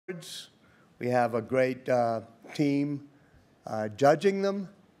We have a great team judging them.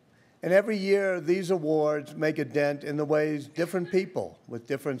 And every year, these awards make a dent in the ways different people with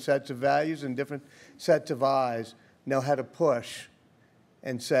different sets of values and different sets of eyes know how to push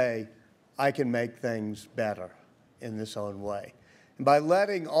and say, I can make things better in this own way. And by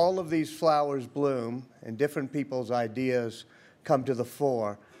letting all of these flowers bloom and different people's ideas come to the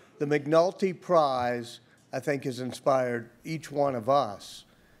fore, the McNulty Prize, I think, has inspired each one of us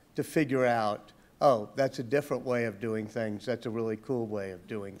to figure out, oh, that's a different way of doing things. That's a really cool way of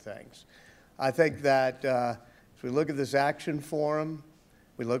doing things. I think that as we look at this action forum,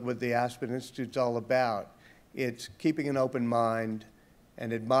 we look at what the Aspen Institute's all about, it's keeping an open mind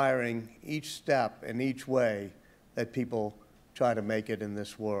and admiring each step and each way that people try to make it in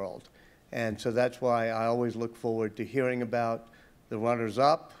this world. And so that's why I always look forward to hearing about the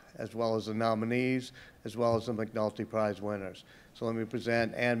runners-up, as well as the nominees, as well as the McNulty Prize winners. So let me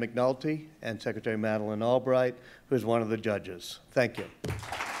present Ann McNulty and Secretary Madeleine Albright, who is one of the judges. Thank you.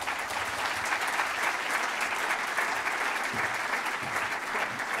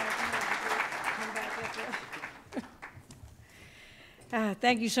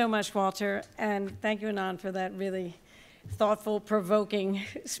 Thank you so much, Walter, and thank you, Anand, for that really thoughtful, provoking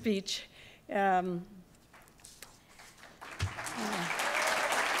speech. I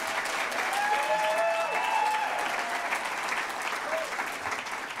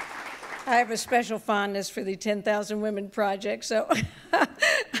have a special fondness for the 10,000 Women Project, so,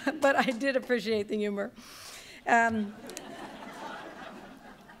 but I did appreciate the humor.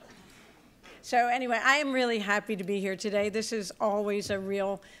 So anyway, I am really happy to be here today. This is always a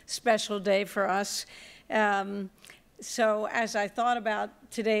real special day for us. So as I thought about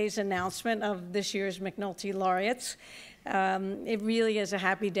today's announcement of this year's McNulty Laureates, it really is a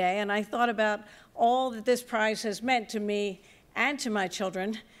happy day. And I thought about all that this prize has meant to me and to my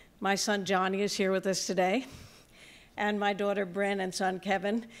children. My son Johnny is here with us today, and my daughter Bryn and son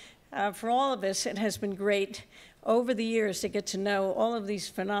Kevin. For all of us, it has been great over the years to get to know all of these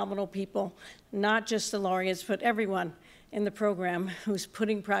phenomenal people, not just the laureates, but everyone in the program who's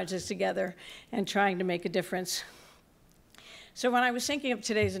putting projects together and trying to make a difference. So when I was thinking of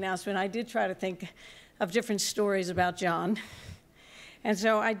today's announcement, I did try to think of different stories about John. And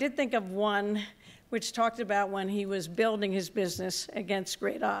so I did think of one which talked about when he was building his business against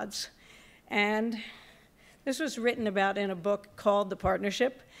great odds. And this was written about in a book called The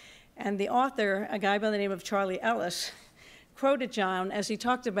Partnership. And the author, a guy by the name of Charlie Ellis, quoted John as he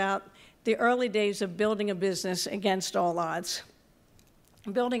talked about the early days of building a business against all odds,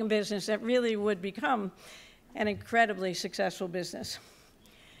 building a business that really would become an incredibly successful business.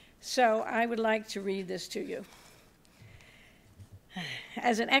 So I would like to read this to you.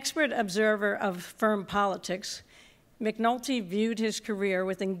 As an expert observer of firm politics, McNulty viewed his career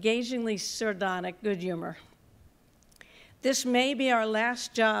with engagingly sardonic good humor. This may be our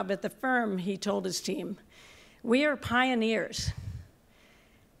last job at the firm, he told his team. We are pioneers.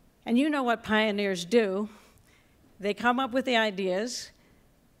 And you know what pioneers do. They come up with the ideas,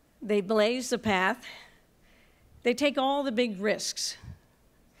 they blaze the path, they take all the big risks.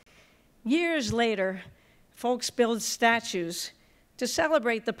 Years later, folks build statues to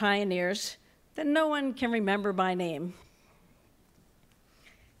celebrate the pioneers that no one can remember by name.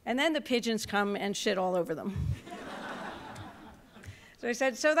 And then the pigeons come and shit all over them. So I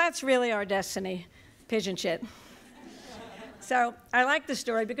said, so that's really our destiny, pigeon shit. So I like the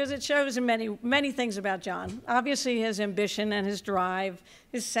story because it shows many things about John. Obviously his ambition and his drive,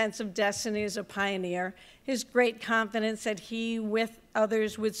 his sense of destiny as a pioneer, his great confidence that he, with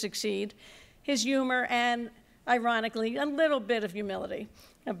others, would succeed, his humor, and ironically, a little bit of humility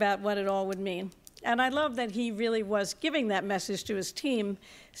about what it all would mean. And I love that he really was giving that message to his team,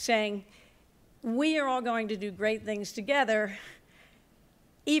 saying, we are all going to do great things together,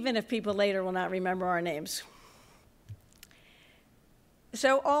 even if people later will not remember our names.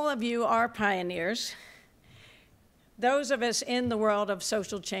 So all of you are pioneers. Those of us in the world of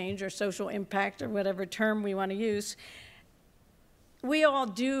social change or social impact or whatever term we want to use, we all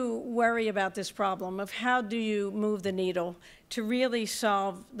do worry about this problem of how do you move the needle to really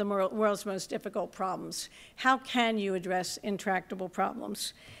solve the world's most difficult problems? How can you address intractable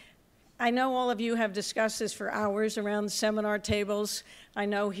problems? I know all of you have discussed this for hours around seminar tables. I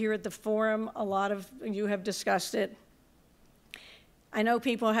know here at the forum, a lot of you have discussed it. I know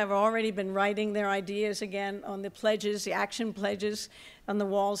people have already been writing their ideas again on the pledges, the action pledges on the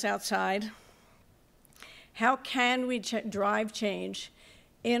walls outside. How can we drive change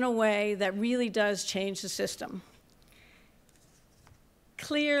in a way that really does change the system?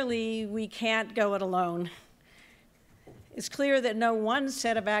 Clearly, we can't go it alone. It's clear that no one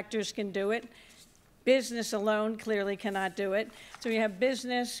set of actors can do it. Business alone clearly cannot do it. So we have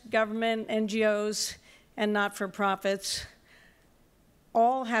business, government, NGOs, and not-for-profits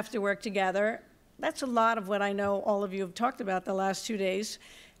all have to work together. That's a lot of what I know all of you have talked about the last 2 days,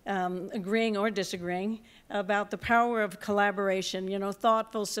 agreeing or disagreeing, about the power of collaboration,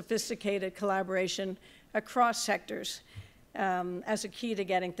 thoughtful, sophisticated collaboration across sectors as a key to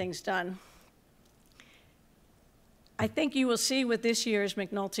getting things done. I think you will see with this year's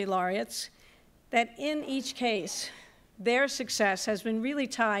McNulty Laureates that in each case, their success has been really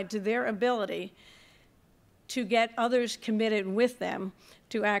tied to their ability to get others committed with them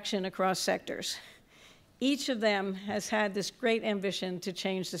to action across sectors. Each of them has had this great ambition to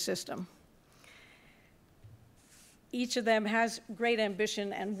change the system. Each of them has great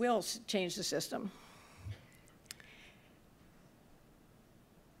ambition and will change the system.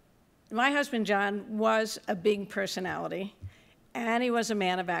 My husband, John, was a big personality, and he was a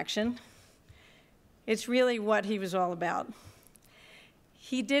man of action. It's really what he was all about.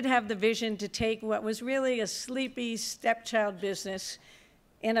 He did have the vision to take what was really a sleepy stepchild business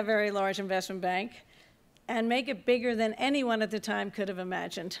in a very large investment bank and make it bigger than anyone at the time could have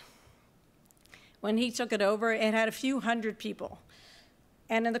imagined. When he took it over, it had a few hundred people.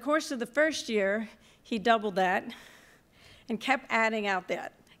 And in the course of the first year, he doubled that and kept adding out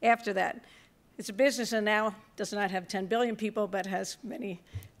that. After that, it's a business and now does not have 10 billion people, but has many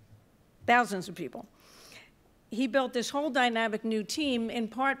thousands of people. He built this whole dynamic new team in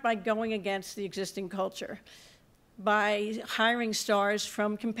part by going against the existing culture, by hiring stars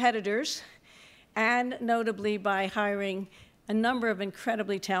from competitors, and notably by hiring a number of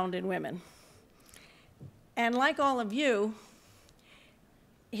incredibly talented women. And like all of you,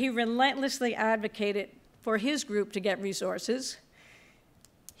 he relentlessly advocated for his group to get resources.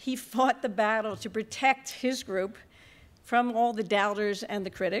 He fought the battle to protect his group from all the doubters and the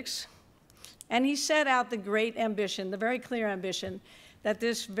critics. And he set out the great ambition, the very clear ambition, that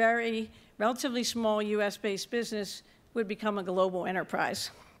this very relatively small US-based business would become a global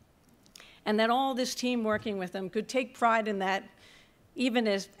enterprise. And that all this team working with him could take pride in that, even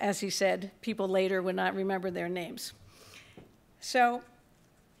as he said, people later would not remember their names. So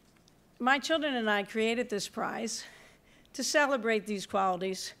my children and I created this prize to celebrate these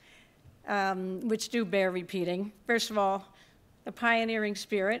qualities, which do bear repeating. First of all, the pioneering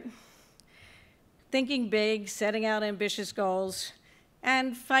spirit, thinking big, setting out ambitious goals,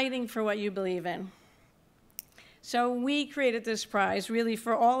 and fighting for what you believe in. So we created this prize really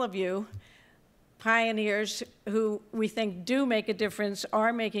for all of you, pioneers who we think do make a difference,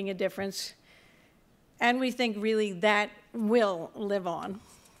 are making a difference, and we think really that will live on.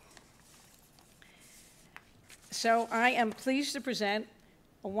 So I am pleased to present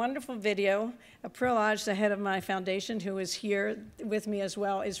a wonderful video. Prolaj, the head of my foundation, who is here with me as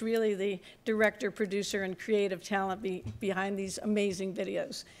well, is really the director, producer, and creative talent behind these amazing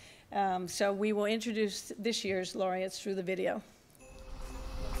videos. So we will introduce this year's laureates through the video.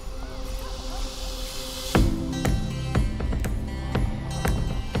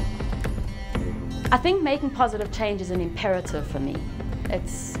 I think making positive change is an imperative for me.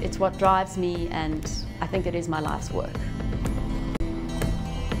 It's what drives me, and I think it is my life's work.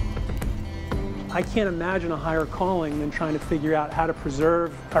 I can't imagine a higher calling than trying to figure out how to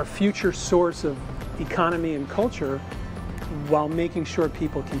preserve our future source of economy and culture while making sure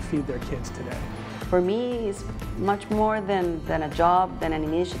people can feed their kids today. For me, it's much more than a job, than an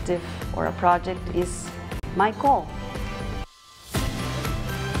initiative or a project. It's my call.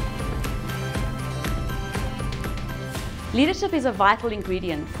 Leadership is a vital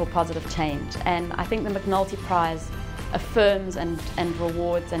ingredient for positive change, and I think the McNulty Prize affirms and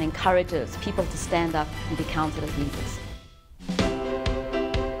rewards and encourages people to stand up and be counted as leaders.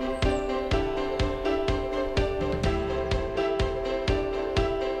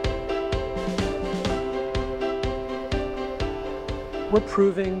 We're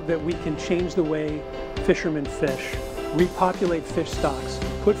proving that we can change the way fishermen fish, repopulate fish stocks,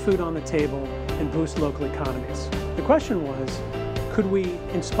 put food on the table, and boost local economies. The question was, could we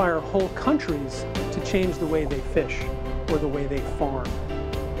inspire whole countries to change the way they fish or the way they farm?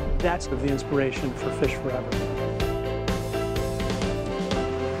 That's the inspiration for Fish Forever.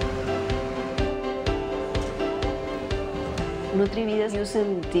 NutriVida is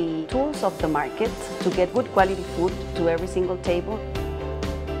using the tools of the market to get good quality food to every single table.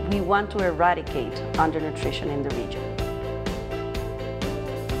 We want to eradicate undernutrition in the region.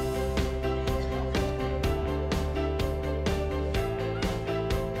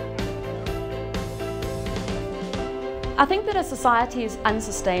 I think that a society is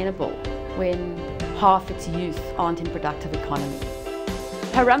unsustainable when half its youth aren't in productive economy.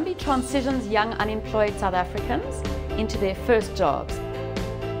 Harambee transitions young unemployed South Africans into their first jobs.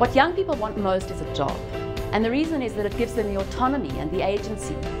 What young people want most is a job. And the reason is that it gives them the autonomy and the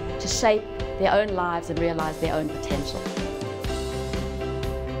agency to shape their own lives and realize their own potential.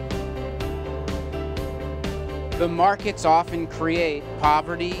 The markets often create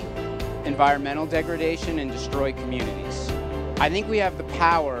poverty, environmental degradation, and destroy communities. I think we have the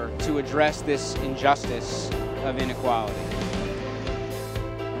power to address this injustice of inequality.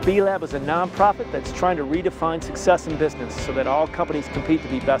 B-Lab is a nonprofit that's trying to redefine success in business so that all companies compete to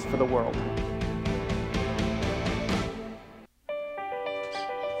be best for the world.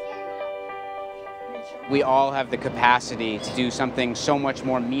 We all have the capacity to do something so much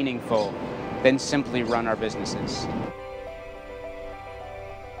more meaningful than simply run our businesses.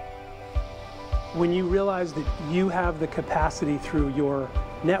 When you realize that you have the capacity through your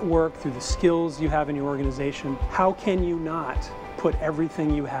network, through the skills you have in your organization, how can you not put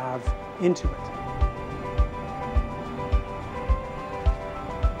everything you have into it?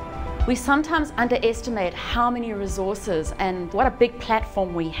 We sometimes underestimate how many resources and what a big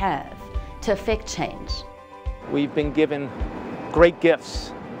platform we have to affect change. We've been given great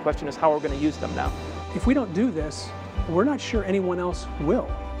gifts. The question is how we're going to use them now. If we don't do this, we're not sure anyone else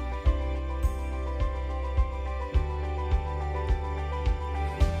will.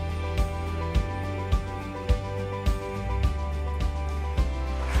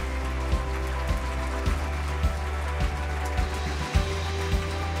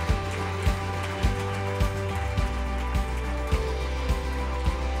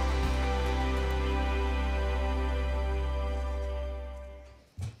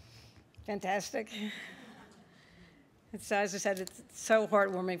 Fantastic. It's, as I said, it's so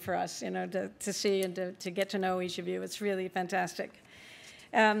heartwarming for us, to see and to get to know each of you. It's really fantastic.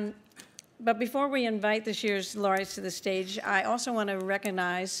 But before we invite this year's laureates to the stage, I also want to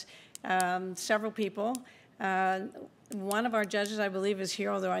recognize several people. One of our judges, I believe, is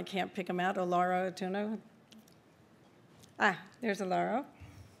here, although I can't pick him out, Olaro Atuno. Ah, there's Olaro.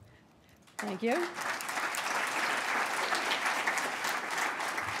 Thank you.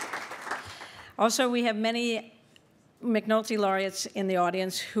 Also, we have many McNulty laureates in the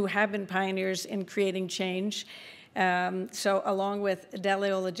audience who have been pioneers in creating change. So along with Dele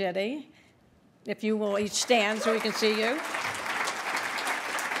Olajede, if you will each stand so we can see you.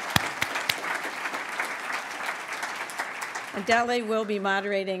 And Dele will be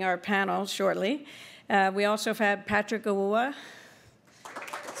moderating our panel shortly. We also have Patrick Awuah.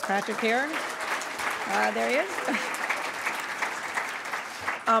 Is Patrick here? There he is.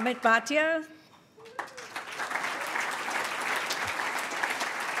 Amit Bhatia.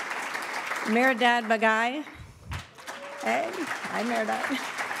 Mirdad Bagai. Hey, hi Mirdad.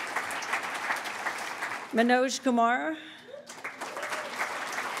 Manoj Kumar.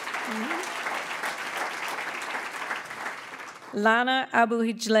 Lana Abu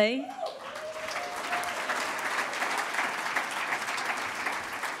Hijle.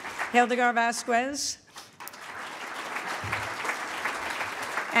 Hildegard Vasquez.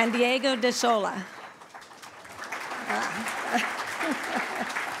 And Diego de Sola.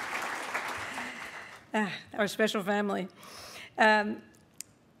 Our special family.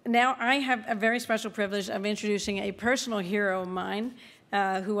 Now I have a very special privilege of introducing a personal hero of mine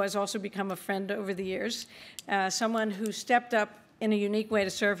who has also become a friend over the years, someone who stepped up in a unique way to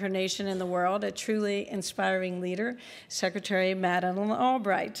serve her nation and the world, a truly inspiring leader, Secretary Madeleine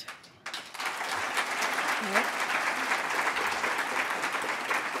Albright.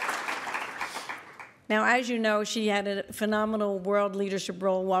 Now, as you know, she had a phenomenal world leadership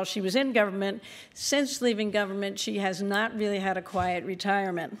role while she was in government. Since leaving government, she has not really had a quiet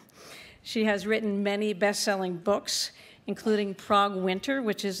retirement. She has written many best-selling books, including Prague Winter,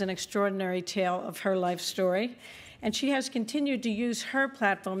 which is an extraordinary tale of her life story. And she has continued to use her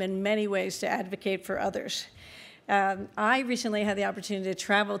platform in many ways to advocate for others. I recently had the opportunity to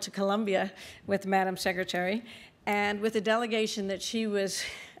travel to Colombia with Madam Secretary, and with a delegation that she was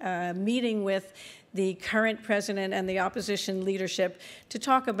meeting with the current president and the opposition leadership to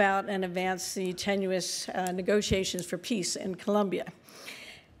talk about and advance the tenuous negotiations for peace in Colombia.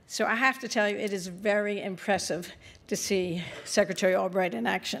 So I have to tell you, it is very impressive to see Secretary Albright in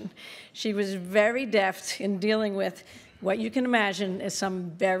action. She was very deft in dealing with what you can imagine is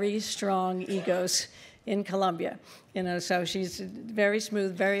some very strong egos in Colombia. So she's very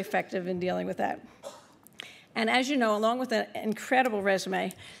smooth, very effective in dealing with that. And as you know, along with an incredible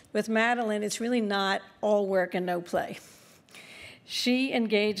resume, with Madeleine, it's really not all work and no play. She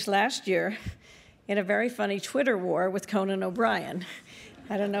engaged last year in a very funny Twitter war with Conan O'Brien.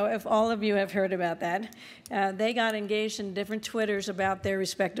 I don't know if all of you have heard about that. They got engaged in different Twitters about their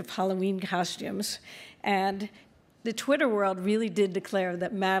respective Halloween costumes, and the Twitter world really did declare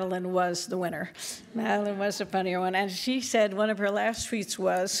that Madeline was the winner. Madeline was the funnier one, and she said one of her last tweets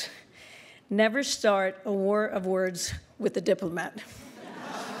was, "Never start a war of words with a diplomat."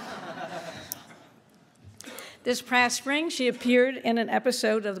 This past spring, she appeared in an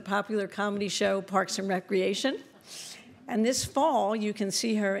episode of the popular comedy show Parks and Recreation. And this fall, you can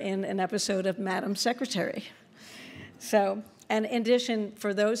see her in an episode of Madam Secretary. So, and in addition,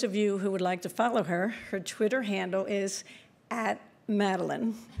 for those of you who would like to follow her, her Twitter handle is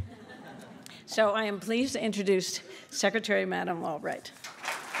 @Madeline. So I am pleased to introduce Secretary Madam Albright.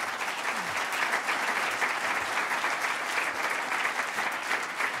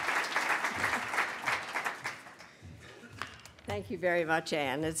 Thank you very much,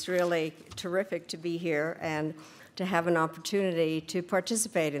 Anne. It's really terrific to be here and to have an opportunity to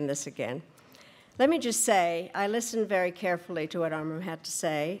participate in this again. Let me just say, I listened very carefully to what Armand had to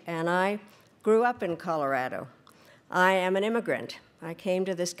say, and I grew up in Colorado. I am an immigrant. I came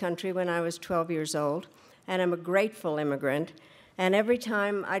to this country when I was 12 years old, and I'm a grateful immigrant. And every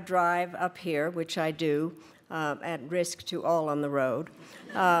time I drive up here, which I do, at risk to all on the road,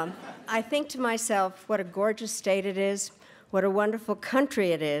 I think to myself, what a gorgeous state it is, what a wonderful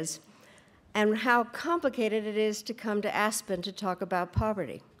country it is, and how complicated it is to come to Aspen to talk about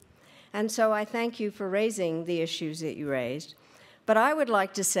poverty. And so I thank you for raising the issues that you raised. But I would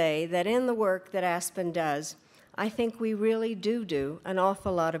like to say that in the work that Aspen does, I think we really do an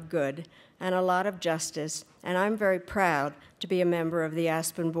awful lot of good and a lot of justice, and I'm very proud to be a member of the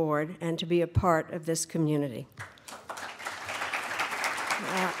Aspen board and to be a part of this community.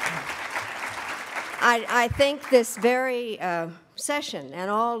 I think this very session,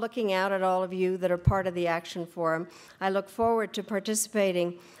 and all looking out at all of you that are part of the Action Forum, I look forward to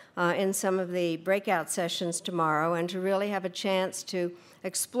participating in some of the breakout sessions tomorrow and to really have a chance to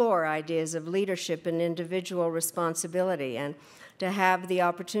explore ideas of leadership and individual responsibility, and to have the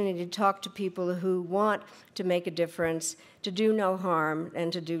opportunity to talk to people who want to make a difference, to do no harm,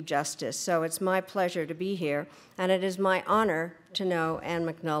 and to do justice. So it's my pleasure to be here, and it is my honor to know Anne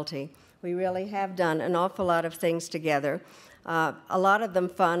McNulty. We really have done an awful lot of things together, a lot of them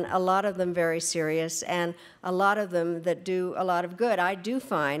fun, a lot of them very serious, and a lot of them that do a lot of good. I do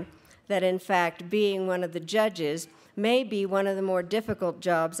find that, in fact, being one of the judges may be one of the more difficult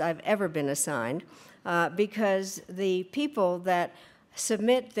jobs I've ever been assigned, because the people that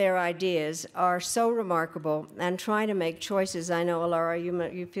submit their ideas are so remarkable and trying to make choices. I know, Laura,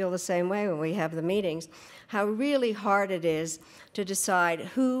 you feel the same way when we have the meetings, how really hard it is to decide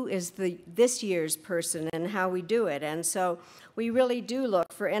who is this year's person and how we do it. And so we really do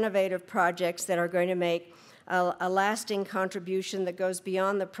look for innovative projects that are going to make a lasting contribution that goes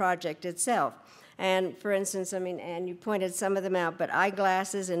beyond the project itself. And for instance, I mean, Anne, you pointed some of them out, but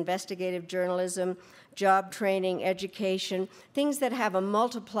eyeglasses, investigative journalism, job training, education, things that have a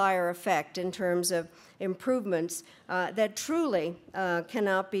multiplier effect in terms of improvements that truly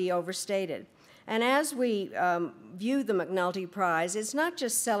cannot be overstated. And as we view the McNulty Prize, it's not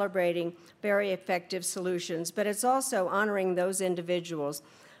just celebrating very effective solutions, but it's also honoring those individuals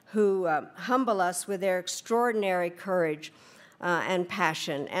who humble us with their extraordinary courage and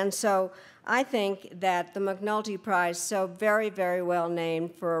passion. And so I think that the McNulty Prize, so very, very well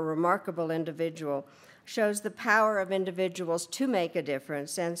named for a remarkable individual, shows the power of individuals to make a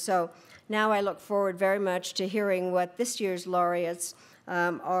difference. And so now I look forward very much to hearing what this year's laureates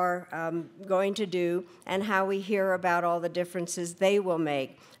are going to do, and how we hear about all the differences they will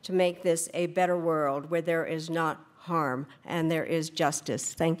make to make this a better world where there is not harm and there is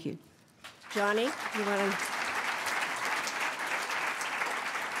justice. Thank you. Johnny, you want to...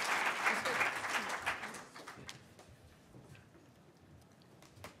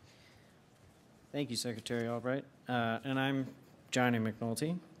 Thank you, Secretary Albright. And I'm Johnny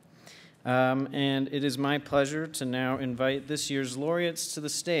McNulty. And it is my pleasure to now invite this year's laureates to the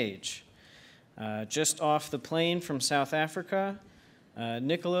stage. Just off the plane from South Africa,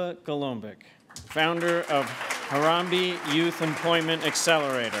 Nicola Golombek, founder of Harambee Youth Employment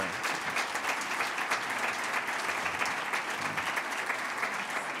Accelerator.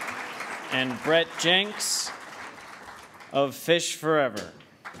 And Brett Jenks of Fish Forever.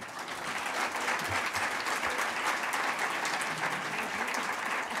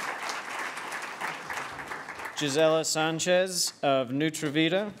 Gisela Sanchez of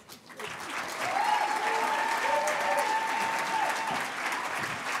Nutravita.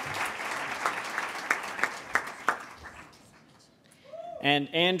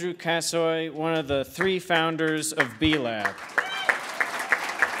 And Andrew Cassoy, one of the 3 founders of B-Lab.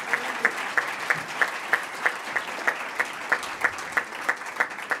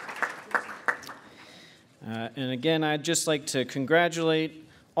 And again, I'd just like to congratulate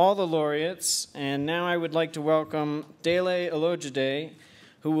all the laureates, and now I would like to welcome Dele Olojide,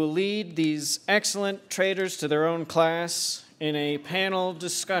 who will lead these excellent traders to their own class in a panel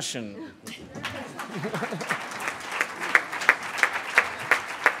discussion.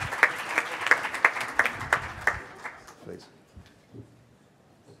 Please.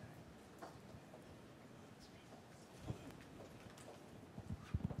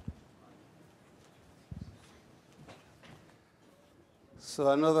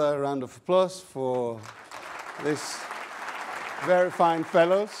 So another round of applause for these very fine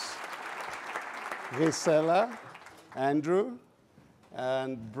fellows, Gisela, Andrew,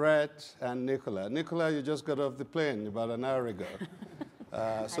 and Brett and Nicola. Nicola, you just got off the plane about an hour ago.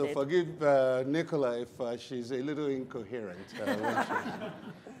 So forgive Nicola if she's a little incoherent.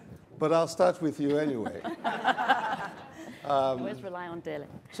 But I'll start with you anyway. Always rely on Dele.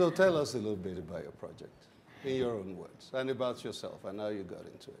 So tell us a little bit about your project, in your own words, and about yourself and how you got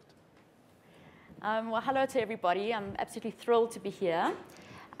into it. Well, hello to everybody. I'm absolutely thrilled to be here.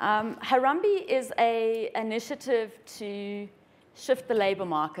 Harambee is an initiative to shift the labor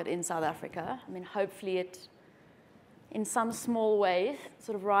market in South Africa. I mean, hopefully it, in some small way,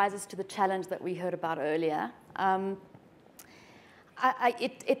 sort of rises to the challenge that we heard about earlier.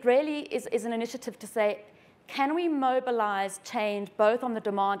 It really is an initiative to say, can we mobilize change both on the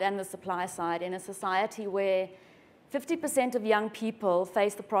demand and the supply side in a society where 50% of young people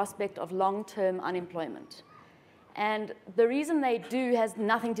face the prospect of long-term unemployment? And the reason they do has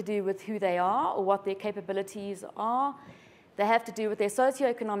nothing to do with who they are or what their capabilities are. They have to do with their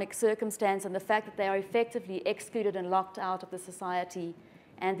socioeconomic circumstance and the fact that they are effectively excluded and locked out of the society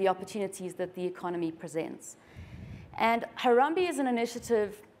and the opportunities that the economy presents. And Harambee is an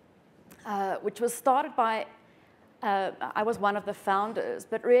initiative which was started by, I was one of the founders,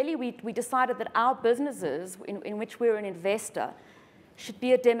 but really we decided that our businesses, in which we're an investor, should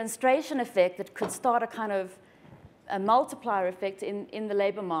be a demonstration effect that could start a kind of a multiplier effect in the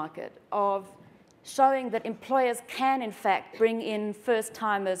labor market of showing that employers can, in fact, bring in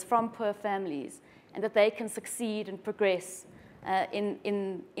first-timers from poor families and that they can succeed and progress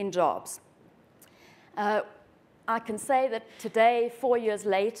in jobs. I can say that today, 4 years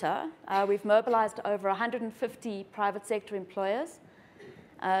later, we've mobilized over 150 private sector employers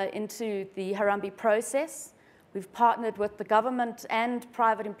into the Harambee process. We've partnered with the government and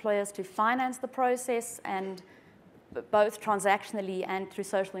private employers to finance the process, and both transactionally and through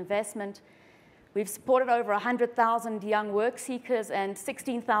social investment. We've supported over 100,000 young work seekers, and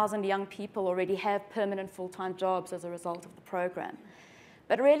 16,000 young people already have permanent full-time jobs as a result of the program.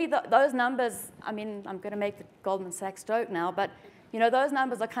 But really, those numbers, I mean, I'm going to make the Goldman Sachs joke now, but you know, those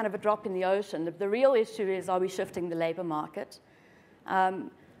numbers are kind of a drop in the ocean. The real issue is, are we shifting the labor market?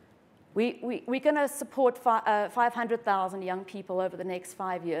 We're going to support 500,000 young people over the next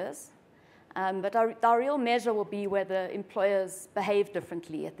 5 years. But our real measure will be whether employers behave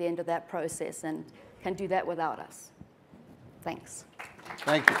differently at the end of that process and can do that without us. Thanks.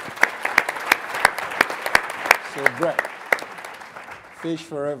 Thank you. So, Brett, Fish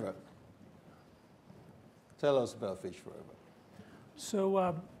Forever. Tell us about Fish Forever. So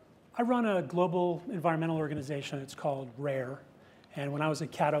I run a global environmental organization. It's called RARE. And when I was a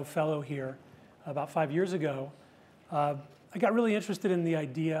Cato Fellow here about 5 years ago, I got really interested in the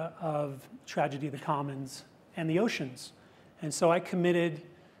idea of tragedy of the commons and the oceans. And so I committed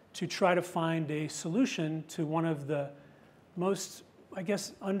to try to find a solution to one of the most, I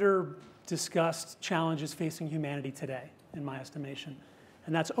guess, under-discussed challenges facing humanity today, in my estimation,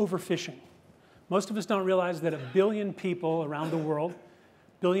 and that's overfishing. Most of us don't realize that 1 billion people around the world, 1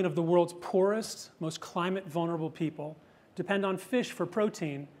 billion of the world's poorest, most climate-vulnerable people, depend on fish for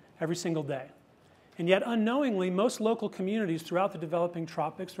protein every single day. And yet, unknowingly, most local communities throughout the developing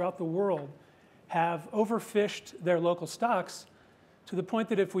tropics, throughout the world, have overfished their local stocks to the point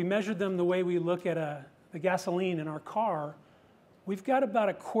that if we measured them the way we look at the gasoline in our car, we've got about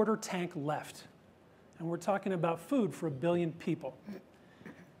a quarter tank left. And we're talking about food for 1 billion people.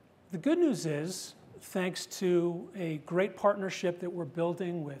 The good news is, thanks to a great partnership that we're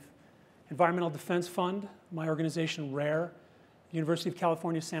building with Environmental Defense Fund, my organization RARE, University of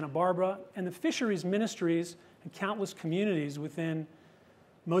California, Santa Barbara, and the fisheries ministries and countless communities within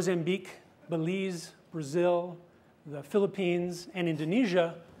Mozambique, Belize, Brazil, the Philippines, and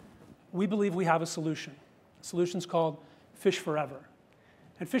Indonesia, we believe we have a solution. The solution's called Fish Forever.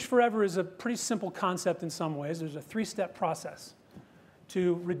 And Fish Forever is a pretty simple concept in some ways. There's a 3-step process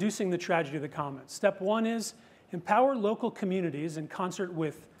to reducing the tragedy of the commons. Step 1 is empower local communities in concert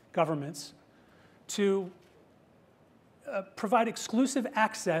with governments to provide exclusive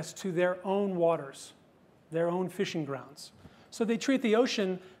access to their own waters, their own fishing grounds. So they treat the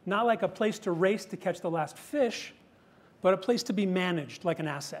ocean not like a place to race to catch the last fish, but a place to be managed like an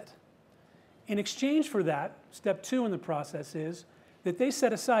asset. In exchange for that, step 2 in the process is that they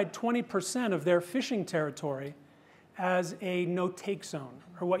set aside 20% of their fishing territory as a no-take zone,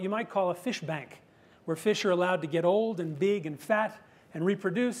 or what you might call a fish bank, where fish are allowed to get old and big and fat and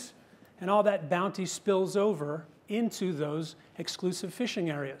reproduce, and all that bounty spills over into those exclusive fishing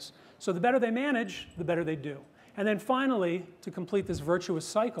areas. So the better they manage, the better they do. And then finally, to complete this virtuous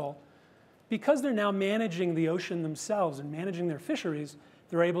cycle, because they're now managing the ocean themselves and managing their fisheries,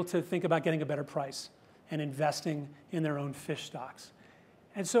 they're able to think about getting a better price and investing in their own fish stocks.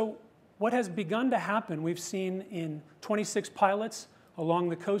 And so what has begun to happen, we've seen in 26 pilots along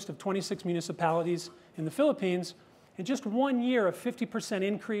the coast of 26 municipalities in the Philippines, in just 1 year, a 50%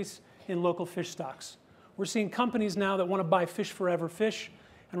 increase in local fish stocks. We're seeing companies now that want to buy Fish Forever fish,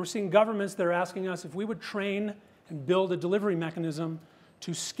 and we're seeing governments that are asking us if we would train and build a delivery mechanism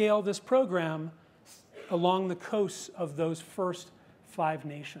to scale this program along the coasts of those first 5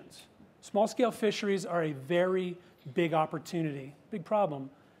 nations. Small-scale fisheries are a very big opportunity, big problem,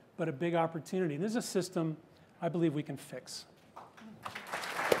 but a big opportunity. And this is a system I believe we can fix.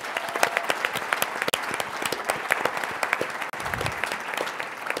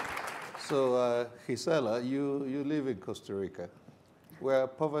 So, Gisela, you live in Costa Rica, where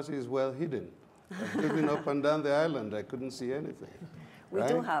poverty is well hidden. I've driven up and down the island, I couldn't see anything. We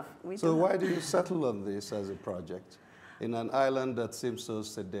do have. So why do you settle on this as a project in an island that seems so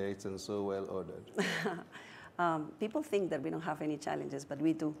sedate and so well ordered? People think that we don't have any challenges, but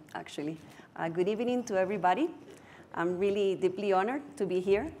we do, actually. Good evening to everybody. I'm really deeply honored to be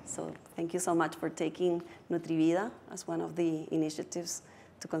here. So thank you so much for taking NutriVida as one of the initiatives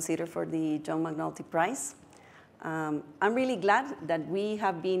to consider for the John McNulty Prize. I'm really glad that we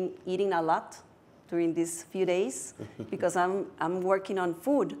have been eating a lot during these few days because I'm working on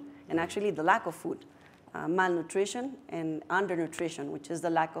food and actually the lack of food, malnutrition and undernutrition, which is the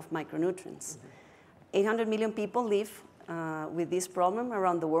lack of micronutrients. 800 million people live with this problem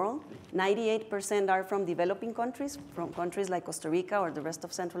around the world. 98% are from developing countries, from countries like Costa Rica or the rest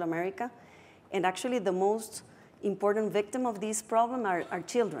of Central America. And actually the most important victim of this problem are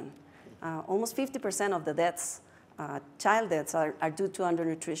children. Almost 50% of the deaths, child deaths, are due to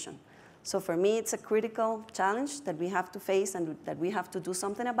undernutrition. So for me, it's a critical challenge that we have to face and that we have to do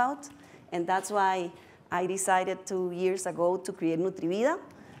something about. And that's why I decided 2 years ago to create NutriVida.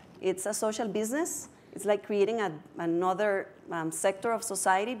 It's a social business. It's like creating another sector of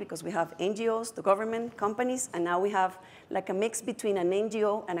society because we have NGOs, the government, companies, and now we have like a mix between an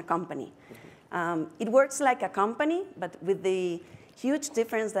NGO and a company. It works like a company, but with the huge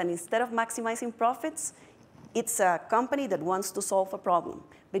difference that instead of maximizing profits, it's a company that wants to solve a problem,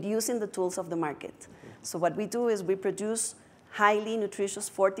 but using the tools of the market. So what we do is we produce highly nutritious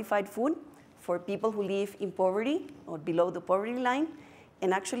fortified food for people who live in poverty or below the poverty line.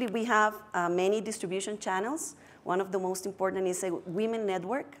 And actually we have many distribution channels. One of the most important is a women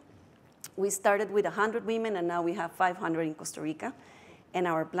network. We started with 100 women and now we have 500 in Costa Rica. And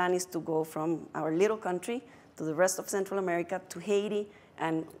our plan is to go from our little country to the rest of Central America, to Haiti,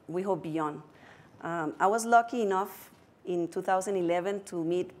 and we hope beyond. I was lucky enough in 2011 to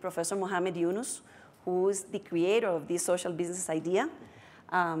meet Professor Mohamed Yunus, who is the creator of this social business idea.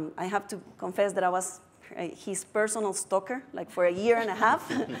 I have to confess that I was his personal stalker, like for a year and a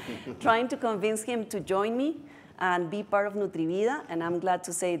half, trying to convince him to join me and be part of NutriVida. And I'm glad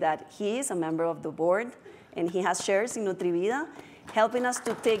to say that he is a member of the board and he has shares in NutriVida, helping us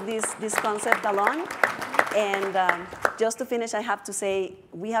to take this concept along. And just to finish, I have to say,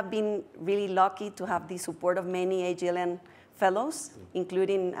 we have been really lucky to have the support of many AGLN fellows,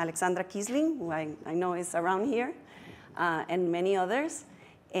 including Alexandra Kisling, who I know is around here, and many others.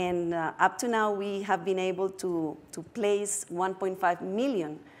 And up to now, we have been able to place 1.5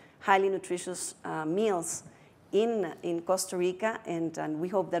 million highly nutritious meals in Costa Rica, and we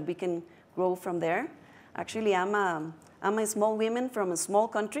hope that we can grow from there. Actually, I'm a small woman from a small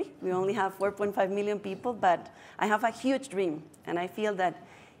country. We only have 4.5 million people, but I have a huge dream, and I feel that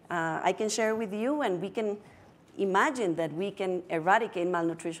I can share with you, and we can imagine that we can eradicate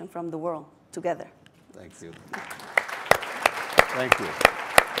malnutrition from the world together. Thank you. Thank you.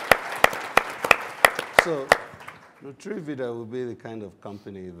 So, NutriVida will be the kind of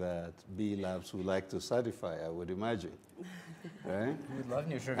company that B Labs would like to certify, I would imagine. Right? We'd love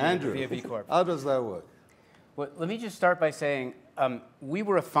Andrew, NutriVida to be a B Corp. How does that work? Well, let me just start by saying we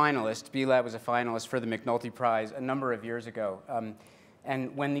were a finalist, B Lab was a finalist for the McNulty Prize a number of years ago.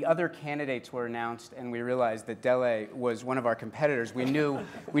 And when the other candidates were announced and we realized that Dele was one of our competitors, we knew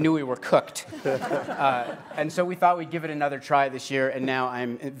we were cooked. And so we thought we'd give it another try this year, and now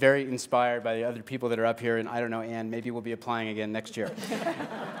I'm very inspired by the other people that are up here, and I don't know, Ann, maybe we'll be applying again next year.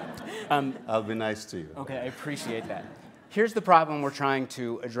 I'll be nice to you. Okay, I appreciate that. Here's the problem we're trying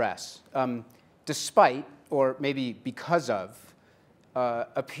to address. Despite, or maybe because of,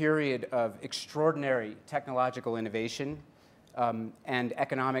 a period of extraordinary technological innovation and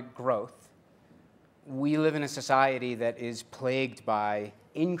economic growth, we live in a society that is plagued by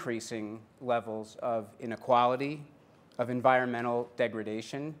increasing levels of inequality, of environmental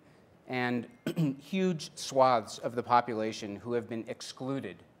degradation, and huge swaths of the population who have been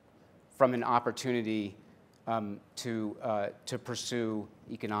excluded from an opportunity to pursue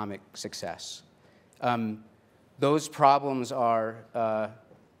economic success. Those problems are,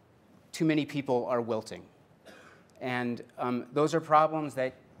 too many people are wilting. And those are problems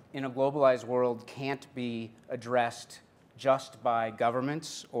that in a globalized world can't be addressed just by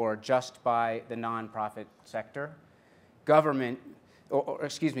governments or just by the nonprofit sector. Government, or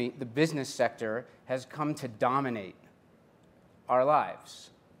excuse me, the business sector has come to dominate our lives.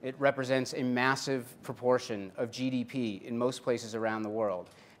 It represents a massive proportion of GDP in most places around the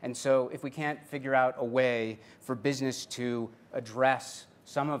world. And so if we can't figure out a way for business to address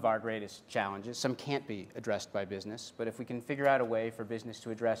some of our greatest challenges, some can't be addressed by business, but if we can figure out a way for business to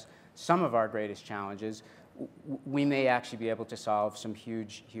address some of our greatest challenges, we may actually be able to solve some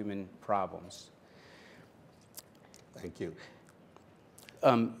huge human problems. Thank you.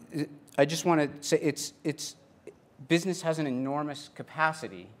 I just want to say business has an enormous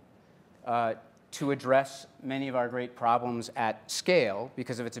capacity to address many of our great problems at scale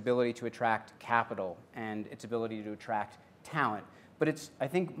because of its ability to attract capital and its ability to attract talent. But it's, I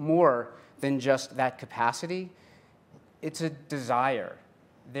think, more than just that capacity. It's a desire.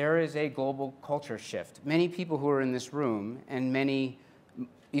 There is a global culture shift. Many people who are in this room, and many,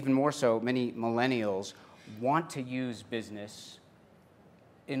 even more so, many millennials, want to use business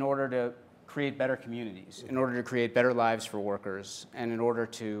in order to create better communities, in order to create better lives for workers, and in order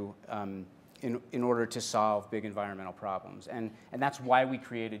to solve big environmental problems. And that's why we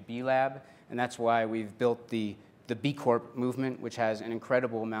created B-Lab, and that's why we've built the B Corp movement, which has an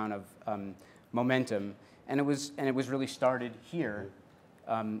incredible amount of momentum, and it was really started here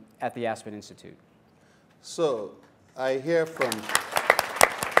at the Aspen Institute. So I hear from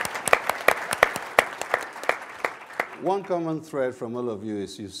one common thread from all of you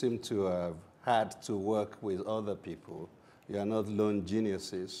is you seem to have had to work with other people. You are not lone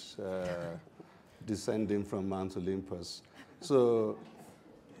geniuses descending from Mount Olympus. So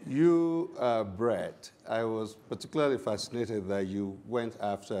you, Brett, I was particularly fascinated that you went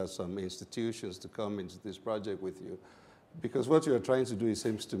after some institutions to come into this project with you, because what you're trying to do, it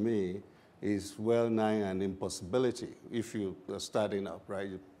seems to me, is well nigh an impossibility if you are starting up, right?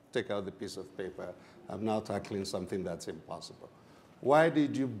 You take out the piece of paper, I'm now tackling something that's impossible. Why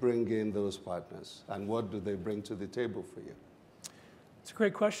did you bring in those partners, and what do they bring to the table for you? It's a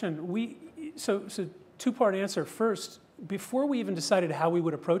great question. So two-part answer. First, before we even decided how we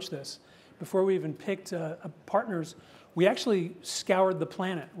would approach this, before we even picked partners, we actually scoured the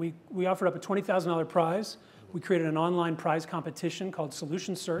planet. We offered up a $20,000 prize. We created an online prize competition called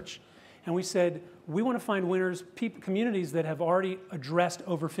Solution Search, and we said, we want to find winners, communities that have already addressed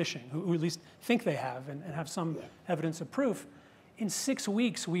overfishing, who at least think they have and have some evidence of proof. In 6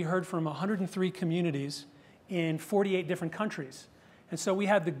 weeks, we heard from 103 communities in 48 different countries. And so we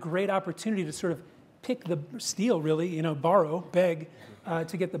had the great opportunity to sort of steal, really, borrow, beg,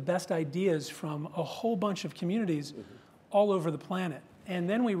 to get the best ideas from a whole bunch of communities all over the planet. And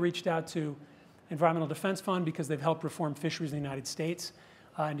then we reached out to Environmental Defense Fund because they've helped reform fisheries in the United States,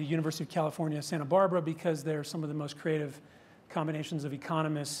 and the University of California, Santa Barbara, because they're some of the most creative combinations of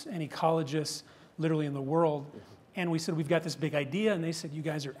economists and ecologists literally in the world. And we said, we've got this big idea, and they said, you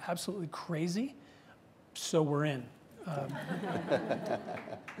guys are absolutely crazy, so we're in.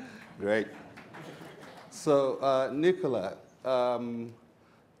 Great. So, Nicola,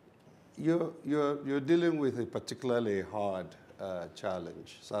 you're dealing with a particularly hard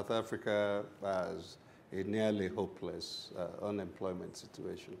challenge. South Africa has a nearly hopeless unemployment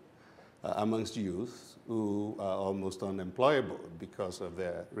situation amongst youth who are almost unemployable because of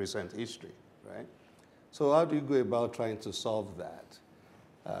their recent history, right? So how do you go about trying to solve that?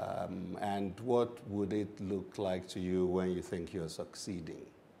 And what would it look like to you when you think you're succeeding?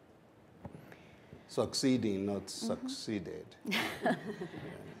 Succeeding, not succeeded.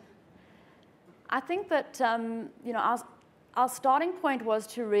 I think that our starting point was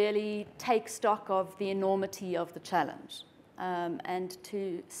to really take stock of the enormity of the challenge. and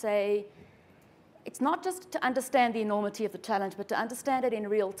to say, it's not just to understand the enormity of the challenge, but to understand it in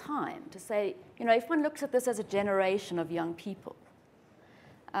real time, to say, you know, if one looks at this as a generation of young people,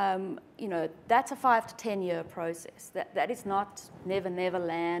 you know, that's a 5 to 10 year process. That is not Never Never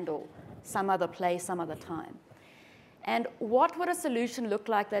Land or some other place, some other time. And what would a solution look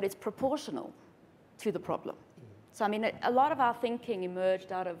like that is proportional to the problem? So, I mean, a lot of our thinking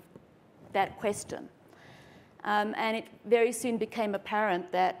emerged out of that question. And it very soon became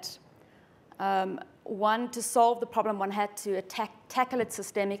apparent that to solve the problem, one had to tackle it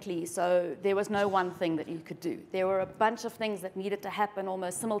systemically. So there was no one thing that you could do. There were a bunch of things that needed to happen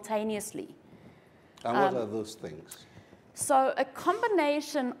almost simultaneously. And what are those things? So a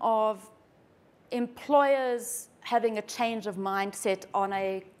combination of employers having a change of mindset on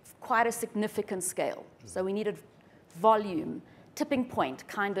quite a significant scale. So we needed volume, tipping point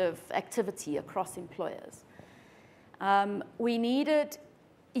kind of activity across employers. We needed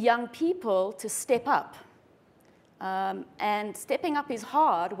young people to step up. And stepping up is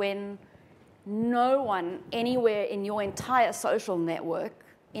hard when no one anywhere in your entire social network,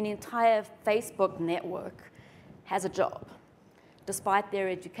 in entire Facebook network, has a job, despite their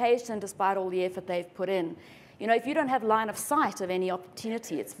education, despite all the effort they've put in. You know, if you don't have line of sight of any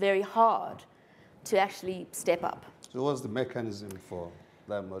opportunity, it's very hard to actually step up. So what's the mechanism for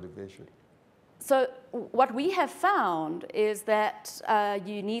that motivation? So what we have found is that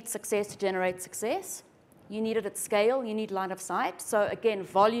you need success to generate success. You need it at scale. You need line of sight. So again,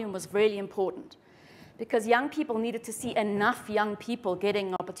 volume was really important because young people needed to see enough young people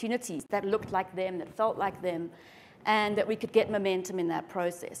getting opportunities that looked like them, that felt like them, and that we could get momentum in that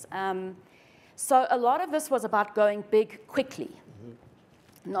process. So a lot of this was about going big quickly,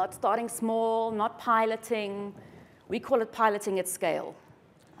 not starting small, not piloting. We call it piloting at scale.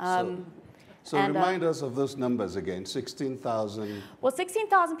 So remind us of those numbers again, 16,000. Well,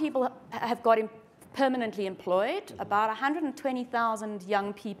 16,000 people have got permanently employed. About 120,000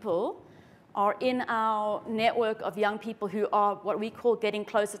 young people are in our network of young people who are what we call getting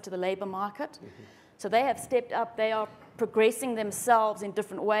closer to the labor market. So they have stepped up. They are progressing themselves in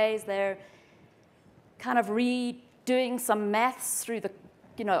different ways. They're kind of redoing some maths through the,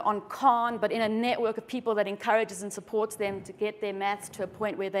 you know, on Khan, but in a network of people that encourages and supports them to get their maths to a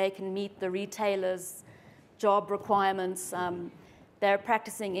point where they can meet the retailers' job requirements. They're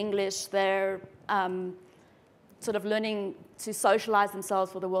practicing English. They're sort of learning to socialize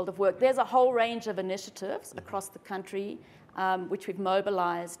themselves for the world of work. There's a whole range of initiatives across the country which we've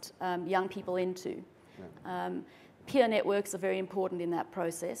mobilized young people into. Peer networks are very important in that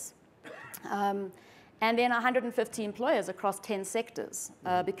process. And then 150 employers across 10 sectors,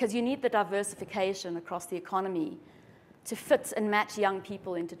 because you need the diversification across the economy to fit and match young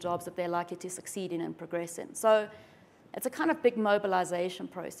people into jobs that they're likely to succeed in and progress in. So it's a kind of big mobilization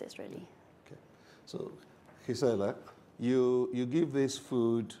process, really. Okay. So, Gisela, you give this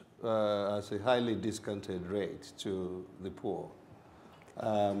food as a highly discounted rate to the poor.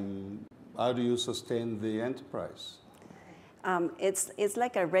 How do you sustain the enterprise? It's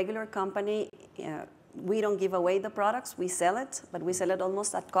like a regular company. We don't give away the products, we sell it, but we sell it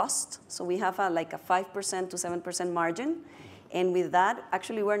almost at cost. So we have like a 5% to 7% margin. And with that,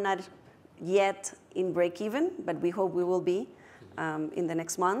 actually we're not yet in break even, but we hope we will be in the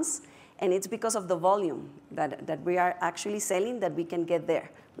next months. And it's because of the volume that we are actually selling that we can get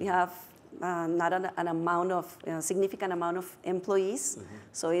there. We have not an amount of, significant amount of employees,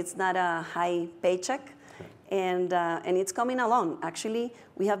 so it's not a high paycheck. And it's coming along. Actually,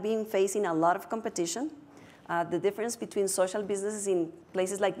 we have been facing a lot of competition. The difference between social businesses in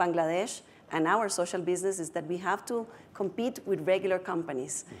places like Bangladesh and our social business is that we have to compete with regular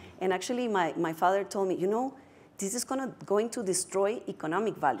companies. And actually, my father told me, you know, this is going to destroy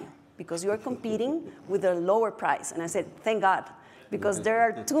economic value because you are competing with a lower price. And I said, thank God, because there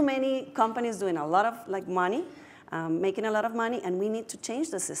are too many companies doing a lot of money, making a lot of money, and we need to change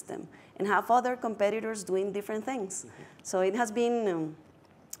the system and have other competitors doing different things. So it has been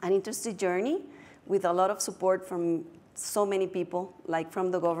an interesting journey with a lot of support from so many people, like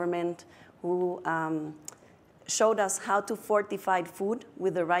from the government, who showed us how to fortify food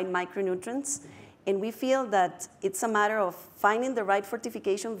with the right micronutrients. And we feel that it's a matter of finding the right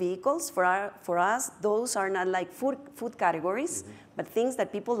fortification vehicles. For us, those are not like food categories, but things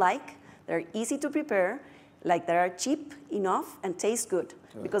that people like. They're easy to prepare, like they are cheap enough and taste good,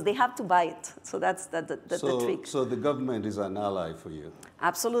 because they have to buy it. So that's the trick. So the government is an ally for you?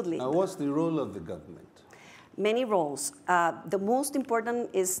 Absolutely. Now, what's the role of the government? Many roles. The most important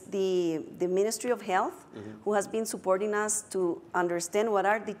is the Ministry of Health, who has been supporting us to understand what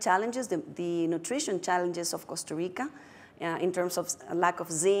are the challenges, the nutrition challenges of Costa Rica. in terms of lack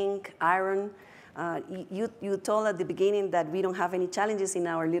of zinc, iron. You told at the beginning that we don't have any challenges in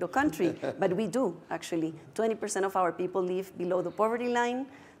our little country, but we do, actually. 20% of our people live below the poverty line,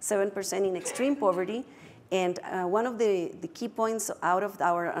 7% in extreme poverty. And one of the key points out of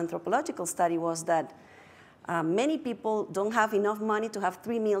our anthropological study was that many people don't have enough money to have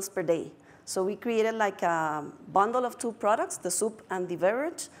 3 meals per day. So we created like a bundle of 2 products, the soup and the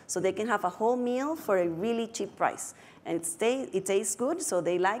beverage, so they can have a whole meal for a really cheap price. And it tastes good, so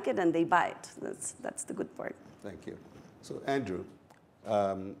they like it and they buy it. That's the good part. Thank you. So Andrew,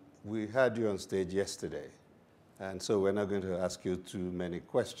 we had you on stage yesterday. And so we're not going to ask you too many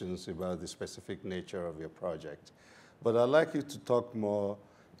questions about the specific nature of your project. But I'd like you to talk more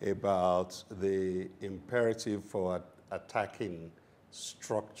about the imperative for attacking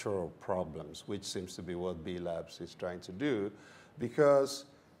structural problems, which seems to be what B Labs is trying to do, because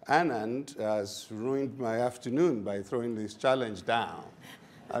Anand has ruined my afternoon by throwing this challenge down.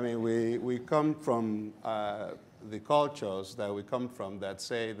 I mean, we come from the cultures that we come from that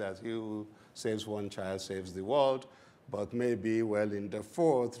say that he who saves one child saves the world, but maybe, well, in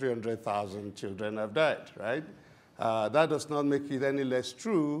Darfur, 300,000 children have died, right? That does not make it any less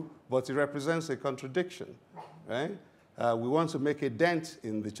true, but it represents a contradiction, right? We want to make a dent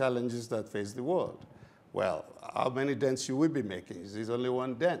in the challenges that face the world. Well, how many dents should we be making? There's only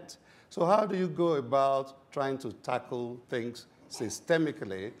one dent. So how do you go about trying to tackle things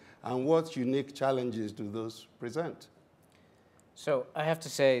systemically, and what unique challenges do those present? So I have to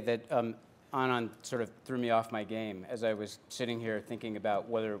say that Anand sort of threw me off my game as I was sitting here thinking about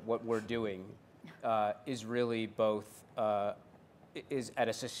whether what we're doing is really both, is at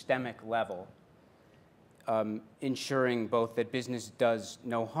a systemic level, ensuring both that business does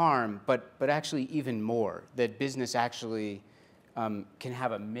no harm, but actually even more, that business actually can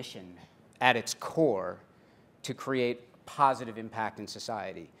have a mission at its core to create positive impact in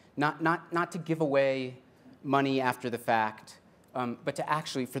society. Not to give away money after the fact, but to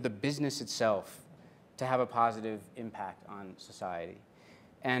actually, for the business itself, to have a positive impact on society.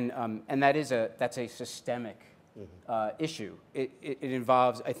 And that's a systemic issue. It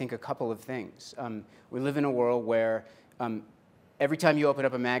involves, I think, a couple of things. We live in a world where every time you open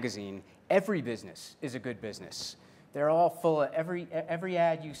up a magazine, every business is a good business. They're all full of, every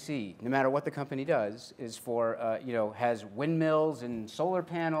ad you see, no matter what the company does, is for, has windmills and solar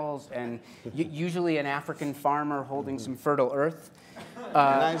panels and usually an African farmer holding some fertile earth.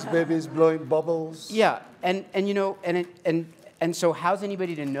 Nice babies blowing bubbles. Yeah, and so how's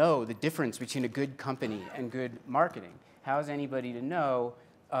anybody to know the difference between a good company and good marketing? How's anybody to know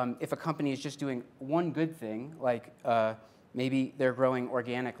if a company is just doing one good thing, like maybe they're growing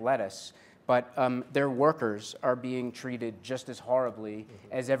organic lettuce, but their workers are being treated just as horribly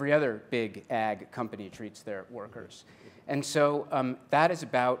as every other big ag company treats their workers. And so that is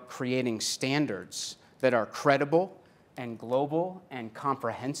about creating standards that are credible and global and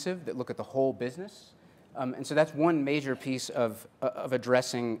comprehensive, that look at the whole business. And so that's one major piece of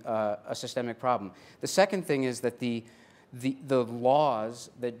addressing a systemic problem. The second thing is that the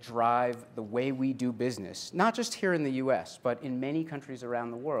laws that drive the way we do business, not just here in the US, but in many countries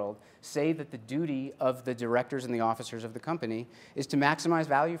around the world, say that the duty of the directors and the officers of the company is to maximize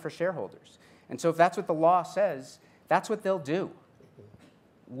value for shareholders. And so if that's what the law says, that's what they'll do.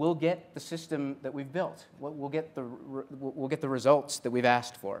 We'll get the system that we've built. We'll get the results that we've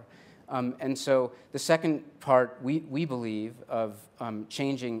asked for. And so the second part, we believe, of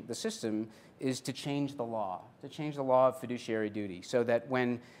changing the system is to change the law of fiduciary duty, so that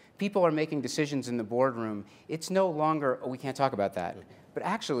when people are making decisions in the boardroom, it's no longer, oh, we can't talk about that. But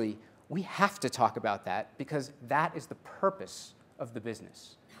actually, we have to talk about that, because that is the purpose of the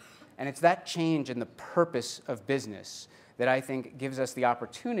business. And it's that change in the purpose of business that I think gives us the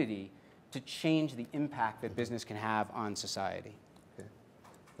opportunity to change the impact that business can have on society. Okay.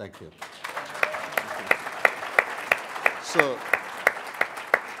 Thank you. So,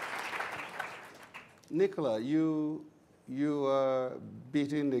 Nicola, you are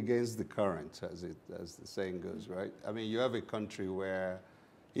beating against the current, as the saying goes, right? I mean, you have a country where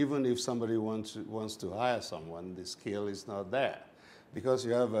even if somebody wants to hire someone, the skill is not there, because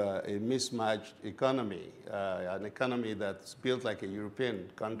you have a mismatched economy, an economy that's built like a European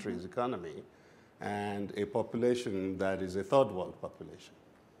country's economy, and a population that is a third world population,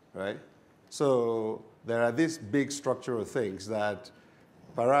 right? So there are these big structural things that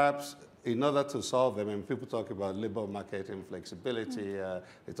perhaps, in order to solve them, and people talk about labor market inflexibility,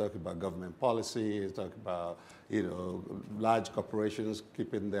 they talk about government policy, they talk about large corporations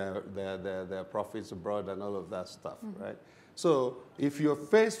keeping their profits abroad and all of that stuff, right? So if you're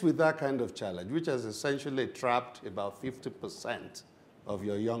faced with that kind of challenge, which has essentially trapped about 50% of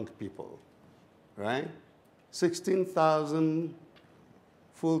your young people, right? 16,000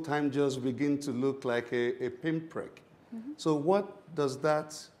 full-time jobs begin to look like a pinprick. Mm-hmm. So what does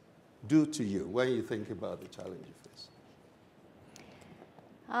that do to you when you think about the challenge you face?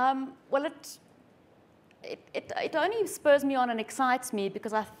 Well, it only spurs me on and excites me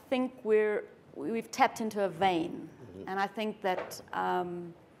because I think we've tapped into a vein. Mm-hmm. And I think that, I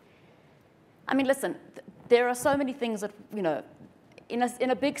mean, listen, there are so many things that, you know, in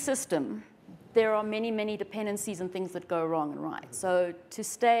a big system, there are many, many dependencies and things that go wrong and right. So to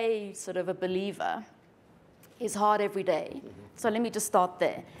stay sort of a believer is hard every day. Mm-hmm. So let me just start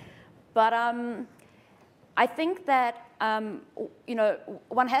there. But I think that, you know,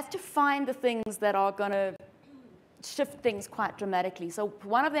 one has to find the things that are going to shift things quite dramatically. So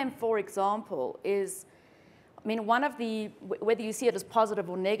one of them, for example, is, I mean, one of the, whether you see it as positive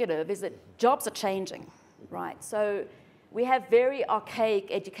or negative, is that jobs are changing, right? So we have very archaic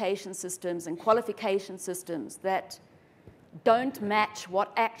education systems and qualification systems that don't match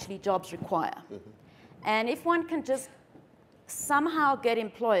what actually jobs require. Mm-hmm. And if one can just somehow get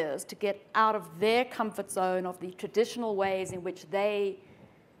employers to get out of their comfort zone of the traditional ways in which they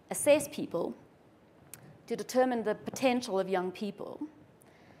assess people to determine the potential of young people,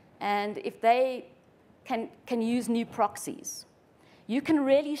 and if they can use new proxies, you can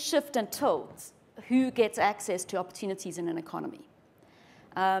really shift and tilt who gets access to opportunities in an economy.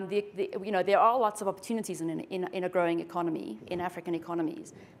 You know, there are lots of opportunities in a growing economy, in African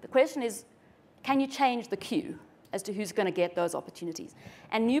economies. The question is, can you change the queue as to who's going to get those opportunities?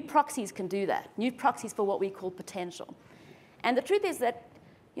 And new proxies can do that, new proxies for what we call potential. And the truth is that,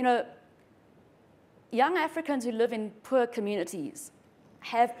 you know, young Africans who live in poor communities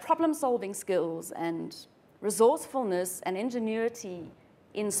have problem-solving skills and resourcefulness and ingenuity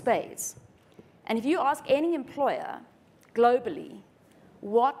in spades. And if you ask any employer globally,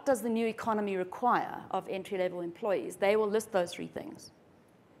 what does the new economy require of entry-level employees, they will list those three things.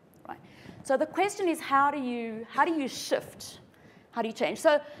 Right. So the question is, how do you shift? How do you change?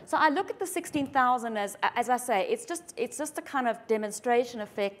 So I look at the 16,000 as I say, it's just a kind of demonstration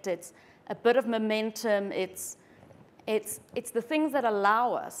effect. It's a bit of momentum. It's the things that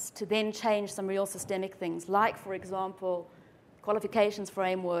allow us to then change some real systemic things, like, for example, qualifications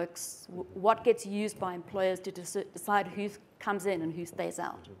frameworks, what gets used by employers to decide who comes in and who stays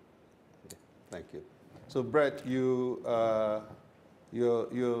out. Thank you. So Brett, you're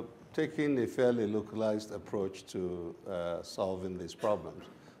taking a fairly localized approach to solving these problems.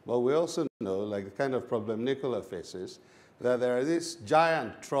 But we also know, like the kind of problem Nicola faces, that there are these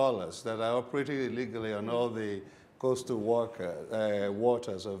giant trawlers that are operating illegally on all the coastal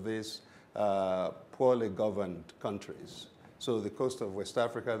waters of these poorly governed countries. So the coast of West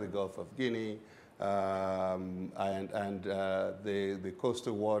Africa, the Gulf of Guinea, and the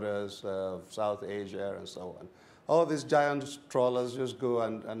coastal waters of South Asia and so on. All these giant trawlers just go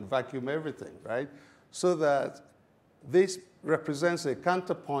and vacuum everything, right? So that this represents a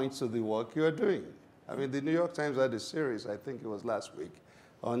counterpoint to the work you're doing. I mean, the New York Times had a series, I think it was last week,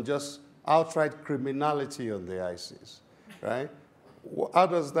 on just outright criminality on the high seas, right? How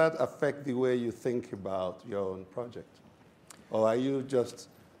does that affect the way you think about your own project? Or are you just,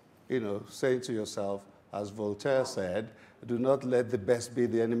 you know, saying to yourself, as Voltaire said, do not let the best be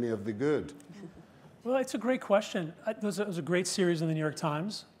the enemy of the good? Well, it's a great question. It was a great series in the New York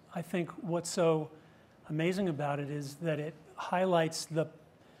Times. I think what's so amazing about it is that it highlights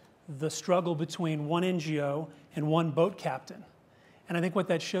the struggle between one NGO and one boat captain. And I think what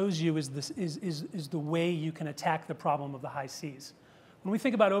that shows you is the way you can attack the problem of the high seas. When we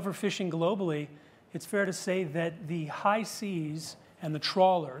think about overfishing globally, it's fair to say that the high seas and the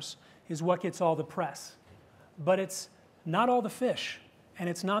trawlers is what gets all the press. But it's not all the fish. And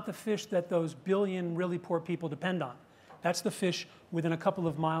it's not the fish that those billion really poor people depend on. That's the fish within a couple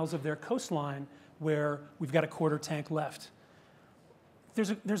of miles of their coastline where we've got a quarter tank left.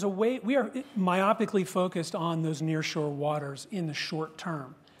 There's a way, we are myopically focused on those nearshore waters in the short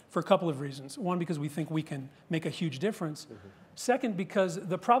term for a couple of reasons. One, because we think we can make a huge difference. Mm-hmm. Second, because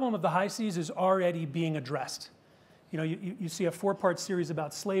the problem of the high seas is already being addressed. You know, you see a 4-part series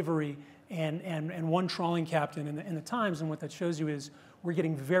about slavery and one trawling captain in the Times, and what that shows you is we're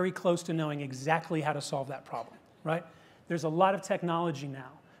getting very close to knowing exactly how to solve that problem, right? There's a lot of technology now.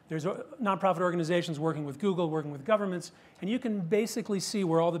 There's nonprofit organizations working with Google, working with governments, and you can basically see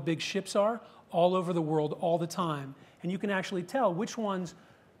where all the big ships are all over the world all the time, and you can actually tell which ones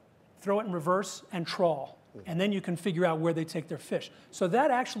throw it in reverse and trawl, and then you can figure out where they take their fish. So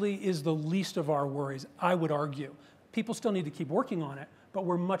that actually is the least of our worries, I would argue. People still need to keep working on it, but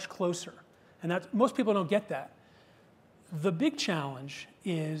we're much closer. And most people don't get that. The big challenge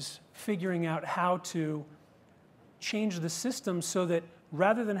is figuring out how to change the system so that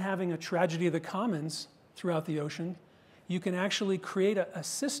rather than having a tragedy of the commons throughout the ocean, you can actually create a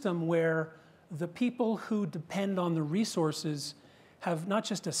system where the people who depend on the resources have not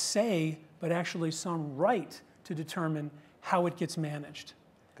just a say, but actually some right to determine how it gets managed,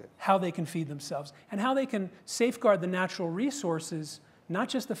 how they can feed themselves, and how they can safeguard the natural resources, not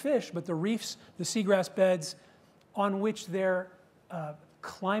just the fish, but the reefs, the seagrass beds, on which their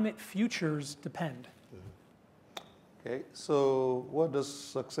climate futures depend. Okay, so what does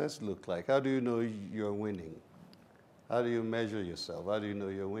success look like? How do you know you're winning? How do you measure yourself? How do you know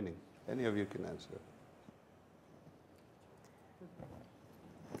you're winning? Any of you can answer.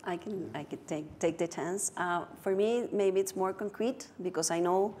 I could take the chance. For me, maybe it's more concrete because I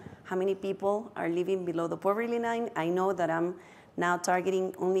know how many people are living below the poverty line. I know that I'm now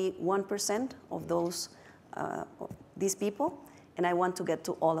targeting only 1% of these people, and I want to get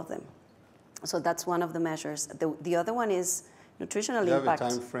to all of them. So that's one of the measures. The other one is nutritional impact. Do you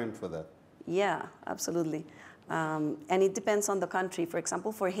have a time frame for that? Yeah, absolutely. And it depends on the country. For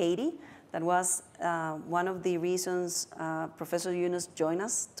example, for Haiti, that was one of the reasons Professor Yunus joined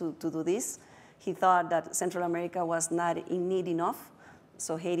us to do this. He thought that Central America was not in need enough,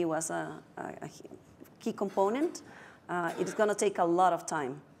 so Haiti was a key component. It's going to take a lot of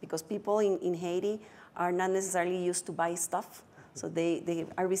time because people in Haiti are not necessarily used to buy stuff, so they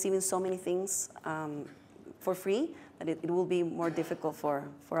are receiving so many things for free that it will be more difficult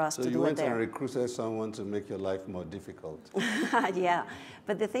for us to do it there. So you went and recruited someone to make your life more difficult. Yeah,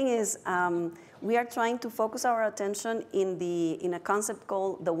 but the thing is, we are trying to focus our attention in a concept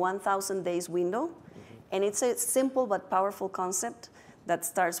called the 1,000 days window. And it's a simple but powerful concept that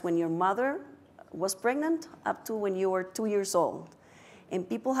starts when your mother was pregnant up to when you were 2 years old. And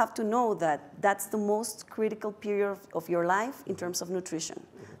people have to know that that's the most critical period of your life in terms of nutrition.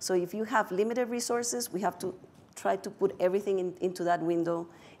 So if you have limited resources, we have to try to put everything into that window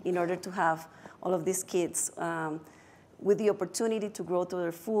in order to have all of these kids with the opportunity to grow to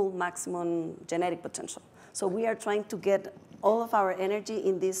their full maximum genetic potential. So we are trying to get all of our energy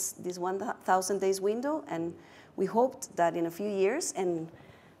in this 1,000 days window, and we hoped that in a few years, and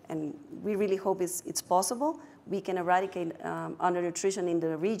we really hope it's possible, we can eradicate undernutrition in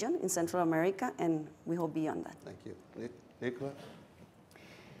the region, in Central America, and we hope beyond that. Thank you. Nicola?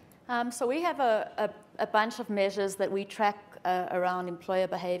 So we have a bunch of measures that we track around employer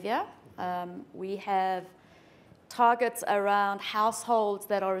behavior. We have targets around households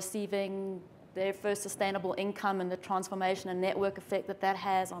that are receiving their first sustainable income and the transformation and network effect that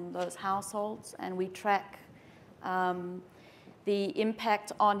has on those households. And we track the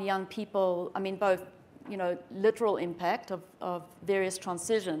impact on young people, I mean, both literal impact of various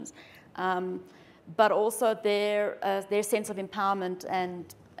transitions, but also their sense of empowerment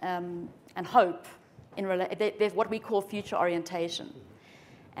and hope there's what we call future orientation.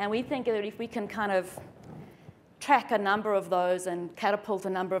 And we think that if we can kind of track a number of those and catapult a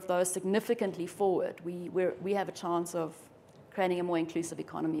number of those significantly forward, we have a chance of creating a more inclusive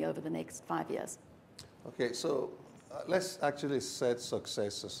economy over the next 5 years. Okay, so let's actually set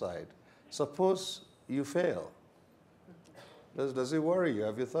success aside. Suppose you fail. Does it worry you?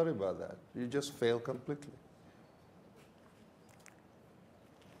 Have you thought about that? You just fail completely.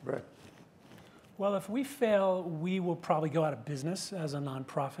 Brett? Well, if we fail, we will probably go out of business as a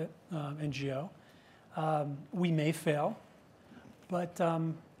nonprofit NGO. We may fail, but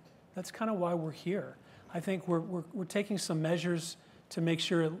that's kind of why we're here. I think we're taking some measures to make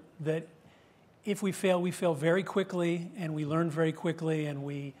sure that if we fail very quickly, and we learn very quickly, and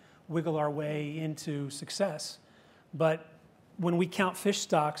we wiggle our way into success. But when we count fish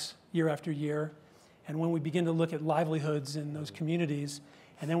stocks year after year, and when we begin to look at livelihoods in those communities,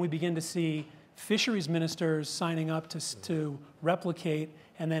 and then we begin to see fisheries ministers signing up to replicate,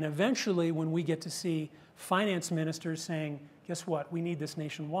 and then eventually when we get to see finance ministers saying, guess what, we need this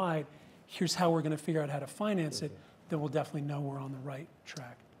nationwide, here's how we're going to figure out how to finance it, then we'll definitely know we're on the right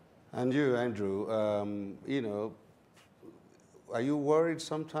track. And you, Andrew, are you worried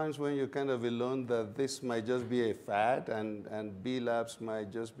sometimes when you're kind of alone that this might just be a fad and B-Labs might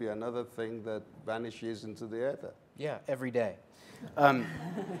just be another thing that vanishes into the ether? Yeah, every day.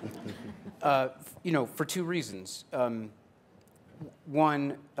 For two reasons.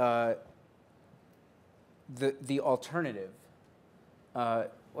 One, the alternative,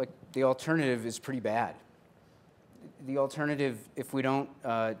 the alternative is pretty bad. The alternative, if we don't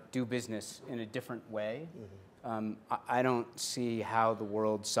do business in a different way, I don't see how the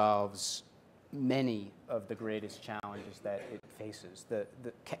world solves many of the greatest challenges that it faces.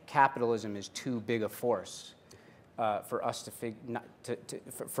 Capitalism is too big a force for us to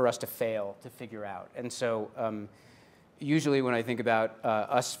fail to figure out. And so usually when I think about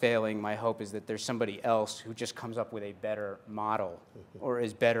us failing, my hope is that there's somebody else who just comes up with a better model or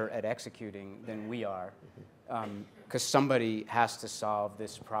is better at executing than we are. Because somebody has to solve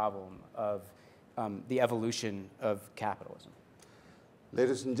this problem of the evolution of capitalism.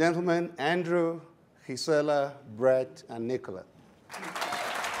 Ladies and gentlemen, Andrew, Gisela, Brett, and Nicola.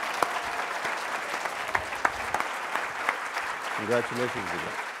 Congratulations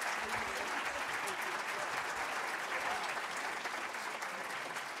again.